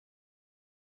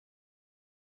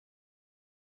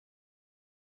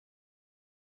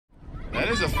That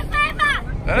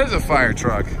is a fire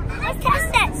truck. Let's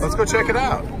test it. Let's go check it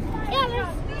out.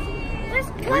 Yeah, let's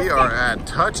We are at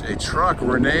Touch a Truck.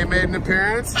 Renee made an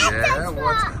appearance. Yeah,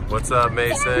 what's up,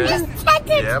 Mason?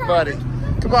 Yeah, buddy.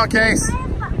 Come on, Case.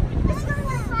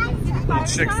 Little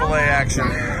Chick-fil-A action.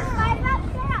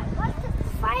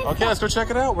 Okay, let's go check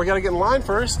it out. We gotta get in line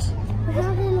first.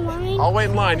 I'll wait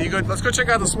in line. You go. Let's go check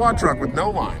out the SWAT truck with no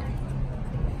line.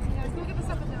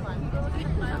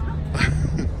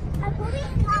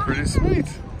 Pretty sweet.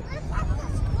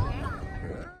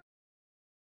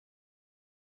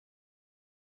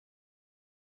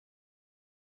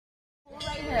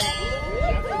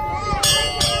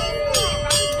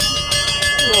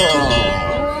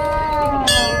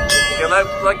 Okay,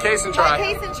 let Kason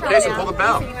try. Kason, pull the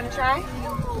bell. You want to try?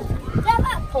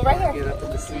 Pull right here. Get up in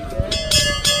the seat.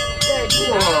 Good.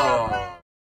 Whoa.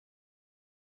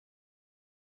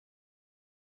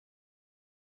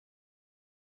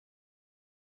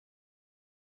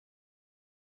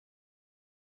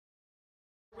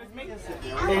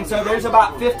 And so there's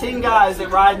about 15 guys that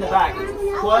ride in the back,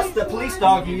 plus the police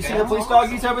doggy. You see the police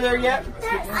doggies over there yet?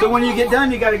 So when you get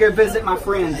done, you got to go visit my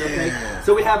friends, okay?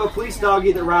 So we have a police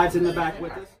doggy that rides in the back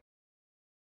with us.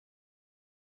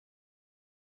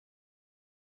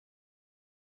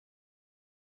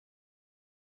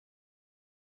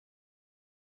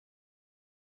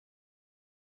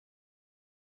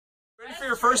 Ready for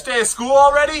your first day of school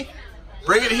already?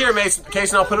 Bring it here, Mason.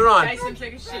 Case, and I'll put it on. Mason,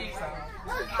 take a sheet.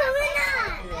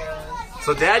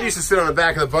 So Dad used to sit on the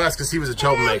back of the bus because he was a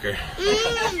troublemaker.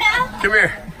 Come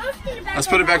here. Let's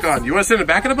put it back on. You want to sit in the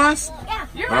back of the bus? Yeah.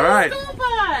 You're All right. on the school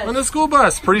bus. On the school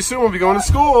bus. Pretty soon we'll be going to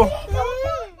school.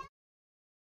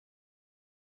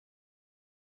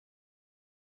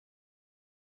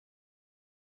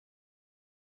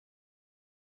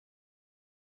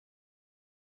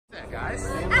 Guys. A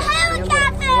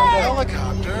helicopter!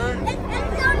 Helicopter.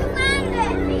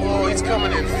 Whoa, he's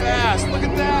coming in fast. Look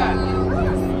at that.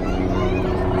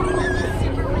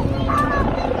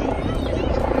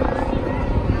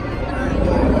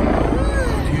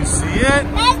 Do you see it?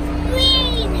 That's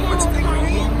green. What's green?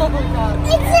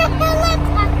 It's a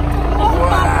helicopter.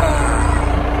 Wow.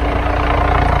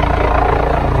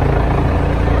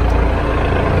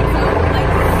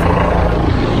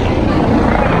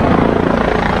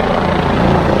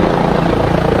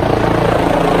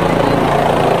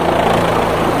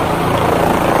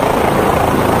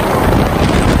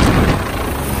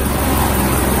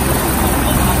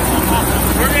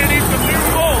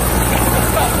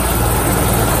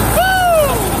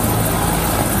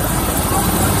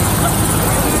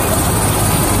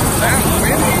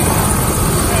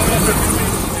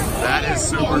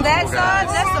 That's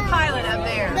the pilot up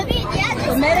there. Look at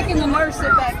The medic and the nurse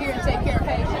sit back here and take care of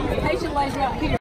patients. The patient lays right here.